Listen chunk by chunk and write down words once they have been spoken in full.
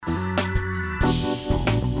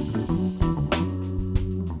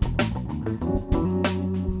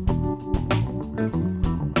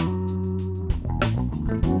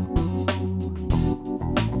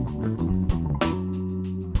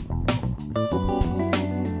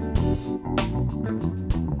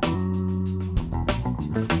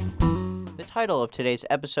title of today's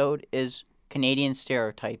episode is Canadian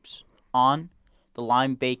Stereotypes on the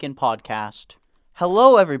Lime Bacon Podcast.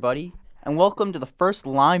 Hello, everybody, and welcome to the first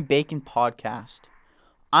Lime Bacon Podcast.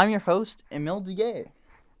 I'm your host, Emil Duguay.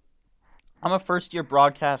 I'm a first-year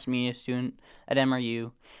broadcast media student at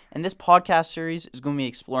MRU, and this podcast series is going to be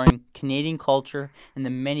exploring Canadian culture and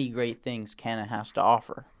the many great things Canada has to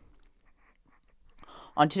offer.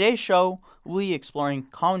 On today's show, we'll be exploring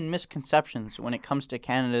common misconceptions when it comes to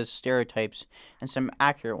Canada's stereotypes and some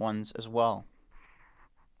accurate ones as well.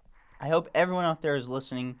 I hope everyone out there is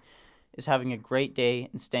listening is having a great day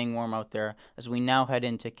and staying warm out there as we now head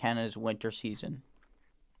into Canada's winter season.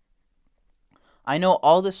 I know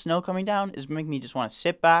all this snow coming down is making me just want to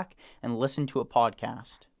sit back and listen to a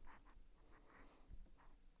podcast.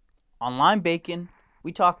 On Lime Bacon,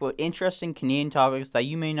 we talk about interesting Canadian topics that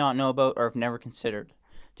you may not know about or have never considered.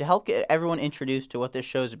 To help get everyone introduced to what this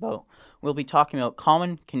show is about, we'll be talking about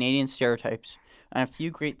common Canadian stereotypes and a few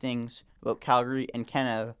great things about Calgary and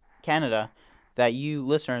Canada that you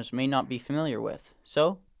listeners may not be familiar with.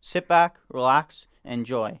 So, sit back, relax, and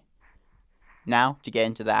enjoy. Now, to get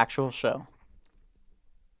into the actual show.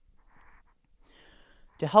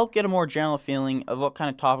 To help get a more general feeling of what kind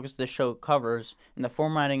of topics this show covers in the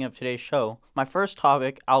formatting of today's show, my first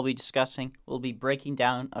topic I'll be discussing will be breaking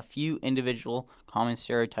down a few individual common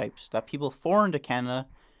stereotypes that people foreign to Canada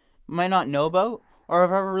might not know about or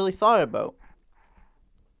have ever really thought about.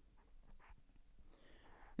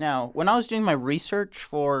 Now, when I was doing my research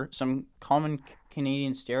for some common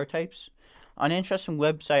Canadian stereotypes, an interesting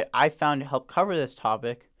website I found to help cover this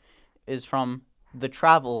topic is from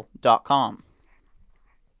thetravel.com.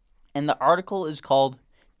 And the article is called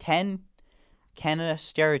 10 Canada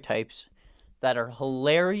Stereotypes that are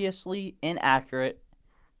hilariously inaccurate,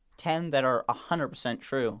 10 that are 100%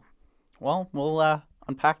 true. Well, we'll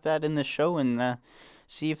unpack that in this show and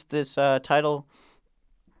see if this title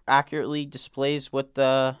accurately displays what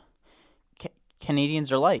the Canadians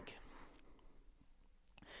are like.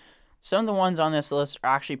 Some of the ones on this list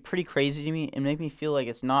are actually pretty crazy to me and make me feel like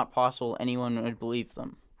it's not possible anyone would believe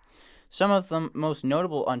them. Some of the most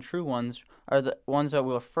notable untrue ones are the ones that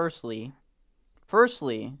will firstly,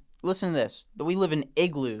 listen to this, that we live in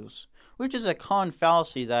igloos, which is a common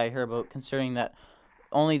fallacy that I hear about, considering that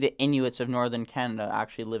only the Inuits of northern Canada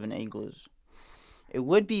actually live in igloos. It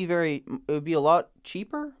would be a lot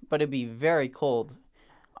cheaper, but it'd be very cold.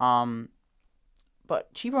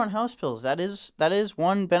 But cheaper on house bills, that is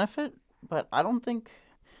one benefit, but I don't think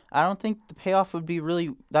the payoff would be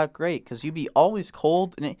really that great, because you'd be always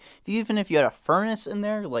cold, and even if you had a furnace in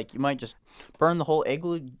there, like, you might just burn the whole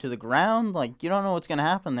igloo to the ground. Like, you don't know what's going to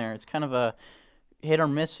happen there. It's kind of a hit or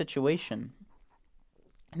miss situation.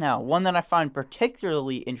 Now, one that I find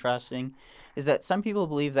particularly interesting is that some people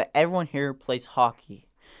believe that everyone here plays hockey.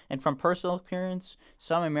 And from personal experience,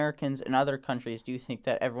 some Americans and other countries do think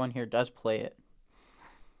that everyone here does play it.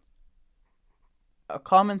 A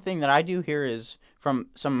common thing that I do hear is from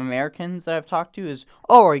some Americans that I've talked to is,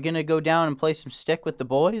 "Oh, are you going to go down and play some stick with the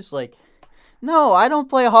boys?" Like, no, I don't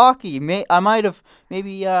play hockey. I might have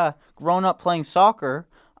maybe grown up playing soccer,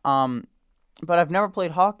 but I've never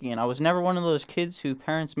played hockey, and I was never one of those kids whose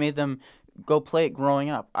parents made them go play it growing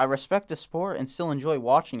up. I respect the sport and still enjoy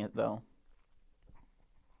watching it, though.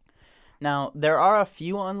 Now, there are a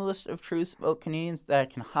few on the list of truths about Canadians that I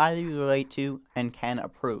can highly relate to and can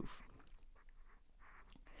approve.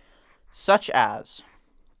 Such as,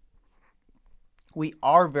 we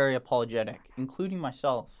are very apologetic, including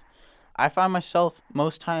myself. I find myself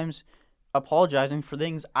most times apologizing for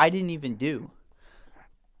things I didn't even do.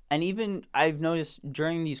 And even I've noticed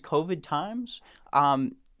during these COVID times,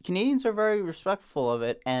 Canadians are very respectful of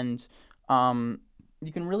it, and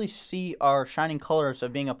you can really see our shining colors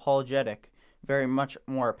of being apologetic very much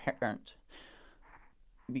more apparent.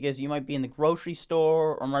 Because you might be in the grocery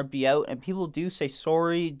store or might be out, and people do say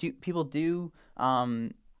sorry. People do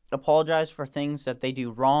apologize for things that they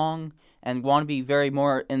do wrong and want to be very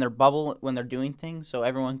more in their bubble when they're doing things, so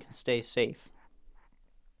everyone can stay safe.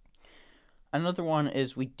 Another one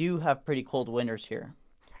is we do have pretty cold winters here.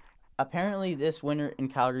 Apparently, this winter in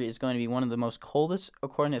Calgary is going to be one of the most coldest,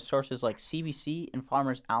 according to sources like CBC and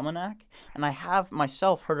Farmer's Almanac, and I have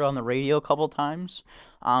myself heard it on the radio a couple times.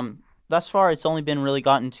 Thus far, it's only been really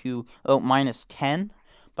gotten to minus 10,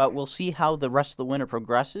 but we'll see how the rest of the winter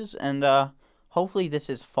progresses, and hopefully this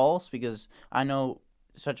is false, because I know,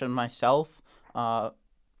 such as myself, us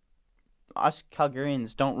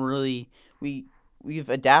Calgarians don't really, we've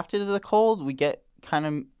adapted to the cold. We get kind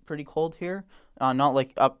of pretty cold here, not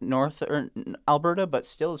like up north or Alberta, but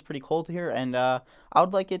still it's pretty cold here, and I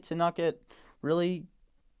would like it to not get really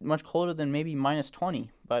much colder than maybe minus 20,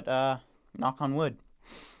 but Knock on wood.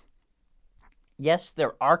 Yes,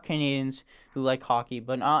 there are Canadians who like hockey,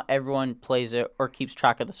 but not everyone plays it or keeps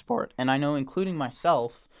track of the sport. And I know, including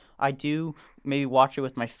myself, I do maybe watch it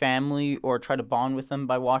with my family or try to bond with them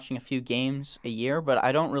by watching a few games a year, but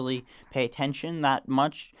I don't really pay attention that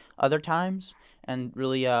much other times and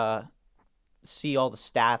really see all the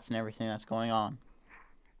stats and everything that's going on.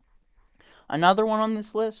 Another one on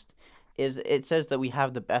this list is it says that we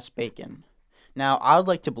have the best bacon. Now, I would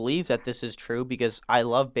like to believe that this is true because I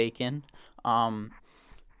love bacon. Um,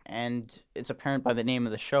 and it's apparent by the name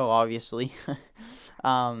of the show, obviously.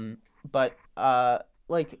 um, but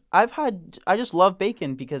like I just love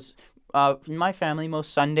bacon because in my family,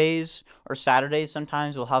 most Sundays or Saturdays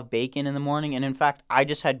sometimes we'll have bacon in the morning, and in fact, I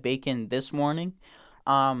just had bacon this morning.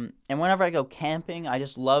 And whenever I go camping, I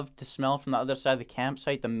just love to smell from the other side of the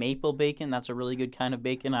campsite the maple bacon. That's a really good kind of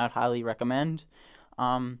bacon. I'd highly recommend.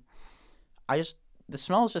 Um, I just the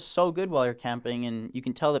smell is just so good while you're camping, and you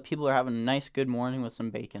can tell that people are having a nice, good morning with some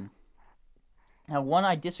bacon. Now, one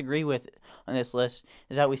I disagree with on this list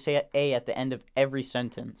is that we say a at the end of every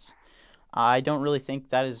sentence. I don't really think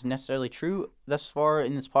that is necessarily true thus far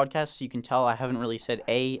in this podcast. So you can tell I haven't really said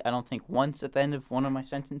a, I don't think, once at the end of one of my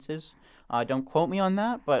sentences. Don't quote me on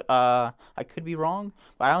that, but I could be wrong.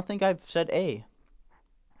 But I don't think I've said a.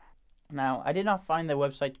 Now, I did not find the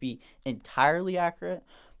website to be entirely accurate,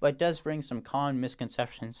 but it does bring some common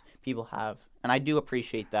misconceptions people have, and I do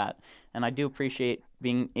appreciate that, and I do appreciate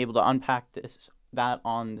being able to unpack that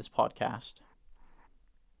on this podcast.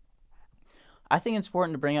 I think it's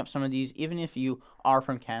important to bring up some of these, even if you are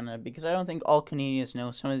from Canada, because I don't think all Canadians know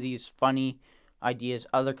some of these funny ideas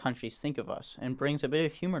other countries think of us, and brings a bit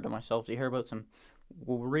of humor to myself to hear about some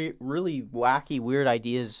really wacky, weird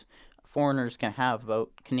ideas foreigners can have about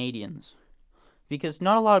Canadians. Because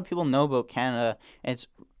not a lot of people know about Canada, and it's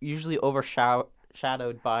usually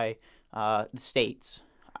overshadowed by the States.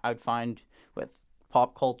 I'd find with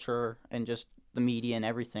pop culture and just the media and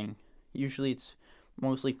everything. Usually it's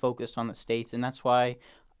mostly focused on the States, and that's why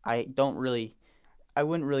I don't really, I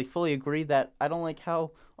wouldn't really fully agree that I don't like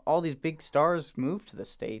how all these big stars move to the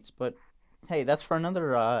States. But hey, that's for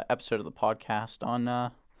another episode of the podcast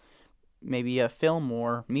on maybe a film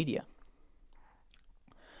or media.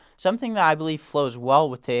 Something that I believe flows well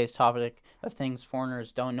with today's topic of things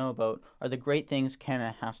foreigners don't know about are the great things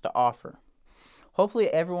Canada has to offer. Hopefully,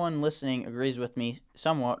 everyone listening agrees with me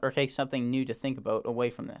somewhat or takes something new to think about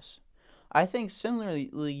away from this. I think,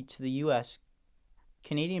 similarly to the US,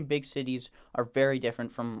 Canadian big cities are very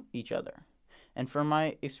different from each other. And from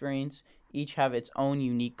my experience, each have its own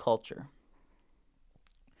unique culture.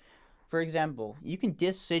 For example, you can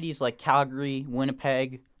diss cities like Calgary,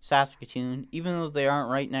 Winnipeg, Saskatoon, even though they aren't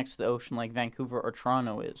right next to the ocean like Vancouver or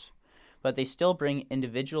Toronto is. But they still bring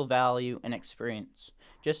individual value and experience,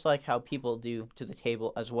 just like how people do to the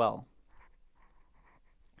table as well.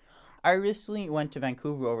 I recently went to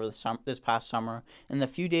Vancouver over this past summer, and the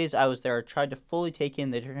few days I was there, I tried to fully take in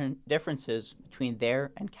the differences between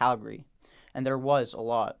there and Calgary, and there was a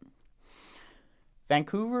lot.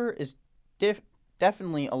 Vancouver is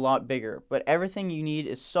definitely a lot bigger, but everything you need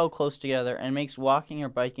is so close together and makes walking or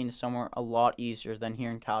biking to somewhere a lot easier than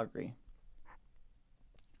here in Calgary.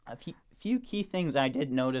 A few key things I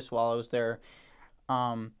did notice while I was there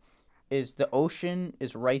is the ocean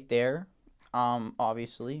is right there,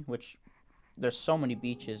 obviously, which there's so many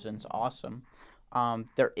beaches and it's awesome.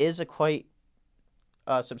 There is a quite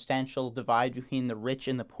substantial divide between the rich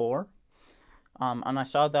and the poor, and I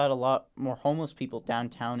saw that a lot more homeless people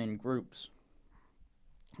downtown in groups,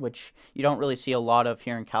 which you don't really see a lot of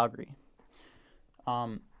here in Calgary.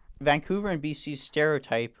 Vancouver and BC's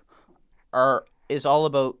stereotype is all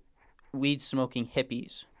about weed smoking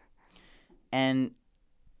hippies, and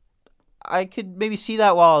I could maybe see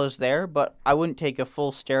that while I was there, but I wouldn't take a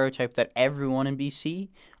full stereotype that everyone in BC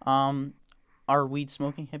are weed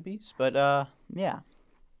smoking hippies. But yeah.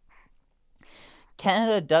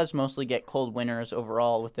 Canada does mostly get cold winters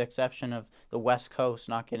overall, with the exception of the west coast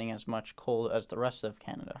not getting as much cold as the rest of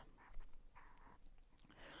Canada.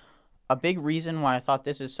 A big reason why I thought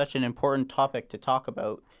this is such an important topic to talk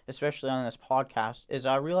about, especially on this podcast, is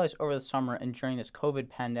I realized over the summer and during this COVID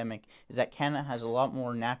pandemic is that Canada has a lot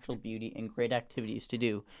more natural beauty and great activities to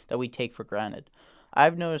do that we take for granted.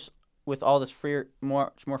 I've noticed with all this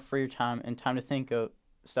much more free time and time to think of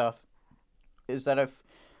stuff, is that I've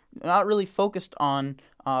not really focused on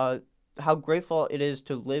how grateful it is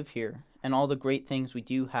to live here and all the great things we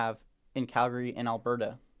do have in Calgary and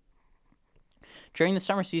Alberta. During the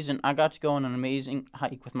summer season, I got to go on an amazing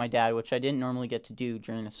hike with my dad, which I didn't normally get to do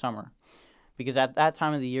during the summer, because at that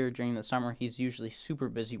time of the year during the summer, he's usually super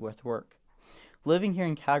busy with work. Living here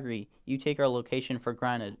in Calgary, you take our location for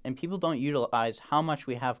granted, and people don't utilize how much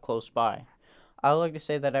we have close by. I would like to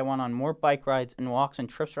say that I went on more bike rides and walks and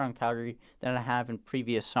trips around Calgary than I have in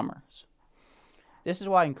previous summers. This is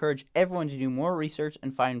why I encourage everyone to do more research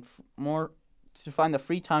and find the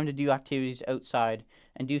free time to do activities outside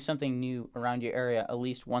and do something new around your area at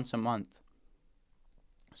least once a month.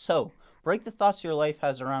 So, break the thoughts your life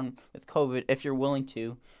has around with COVID if you're willing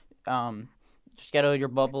to. Just get out of your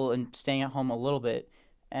bubble and staying at home a little bit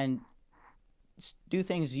and do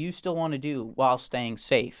things you still want to do while staying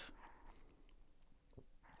safe.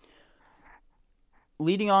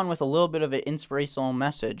 Leading on with a little bit of an inspirational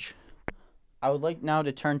message, I would like now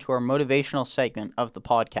to turn to our motivational segment of the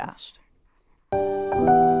podcast.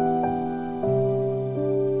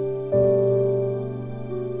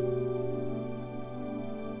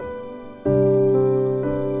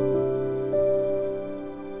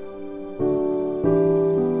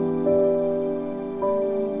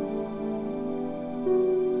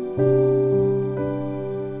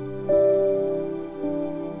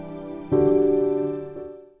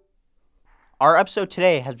 Our episode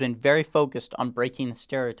today has been very focused on breaking the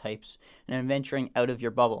stereotypes and venturing out of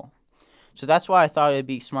your bubble. So that's why I thought it'd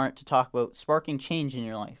be smart to talk about sparking change in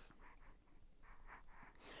your life.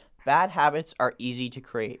 Bad habits are easy to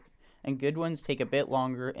create, and good ones take a bit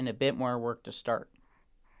longer and a bit more work to start.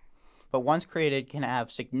 But once created, can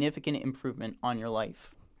have significant improvement on your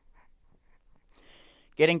life.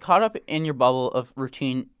 Getting caught up in your bubble of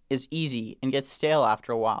routine is easy and gets stale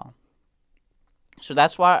after a while. So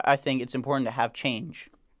that's why I think it's important to have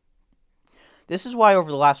change. This is why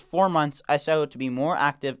over the last 4 months, I set out to be more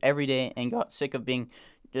active every day and got sick of being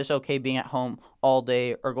just okay being at home all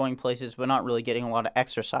day or going places but not really getting a lot of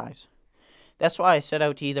exercise. That's why I set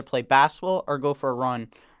out to either play basketball or go for a run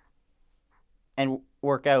and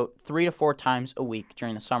work out 3 to 4 times a week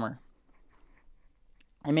during the summer.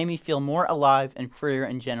 It made me feel more alive and freer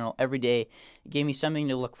in general every day. It gave me something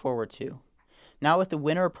to look forward to. Now with the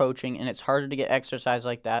winter approaching and it's harder to get exercise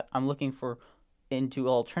like that, I'm looking into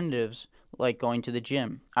alternatives like going to the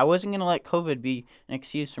gym. I wasn't going to let COVID be an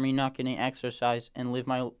excuse for me not getting exercise and live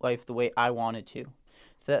my life the way I wanted to.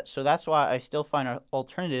 So that's why I still find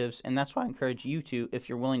alternatives, and that's why I encourage you to, if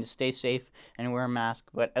you're willing to stay safe and wear a mask,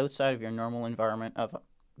 but outside of your normal environment of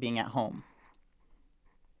being at home.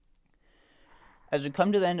 As we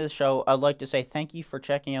come to the end of the show, I'd like to say thank you for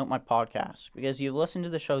checking out my podcast. Because you've listened to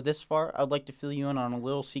the show this far, I'd like to fill you in on a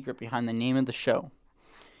little secret behind the name of the show.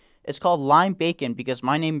 It's called Lime Bacon because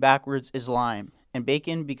my name backwards is lime, and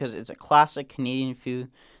bacon because it's a classic Canadian food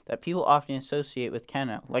that people often associate with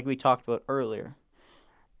Canada, like we talked about earlier.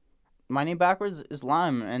 My name backwards is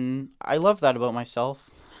lime, and I love that about myself.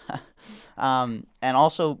 And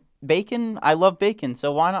also, bacon, I love bacon,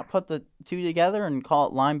 so why not put the two together and call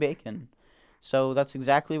it Lime Bacon? So that's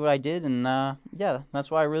exactly what I did, and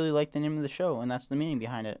that's why I really like the name of the show, and that's the meaning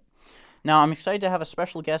behind it. Now, I'm excited to have a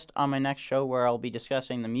special guest on my next show where I'll be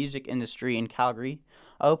discussing the music industry in Calgary.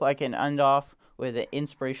 I hope I can end off with an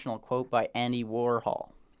inspirational quote by Andy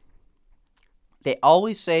Warhol. They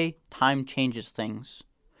always say time changes things,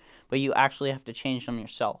 but you actually have to change them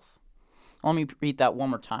yourself. Let me repeat that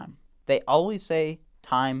one more time. They always say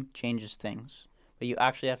time changes things, but you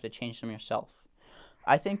actually have to change them yourself.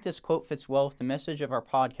 I think this quote fits well with the message of our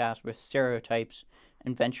podcast with stereotypes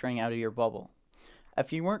and venturing out of your bubble.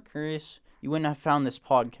 If you weren't curious, you wouldn't have found this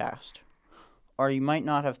podcast. Or you might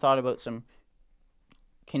not have thought about some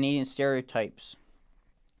Canadian stereotypes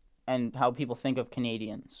and how people think of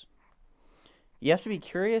Canadians. You have to be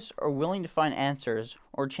curious or willing to find answers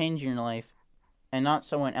or change in your life and not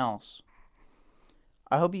someone else.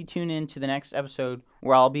 I hope you tune in to the next episode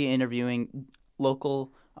where I'll be interviewing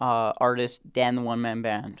local artist Dan the One Man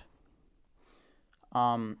Band.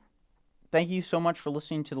 Thank you so much for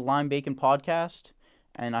listening to the Lime Bacon podcast,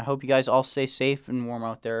 and I hope you guys all stay safe and warm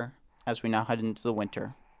out there as we now head into the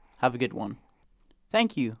winter. Have a good one.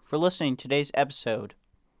 Thank you for listening to today's episode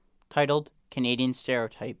titled Canadian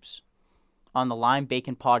Stereotypes on the Lime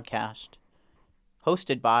Bacon podcast,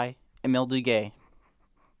 hosted by Emil Duguay.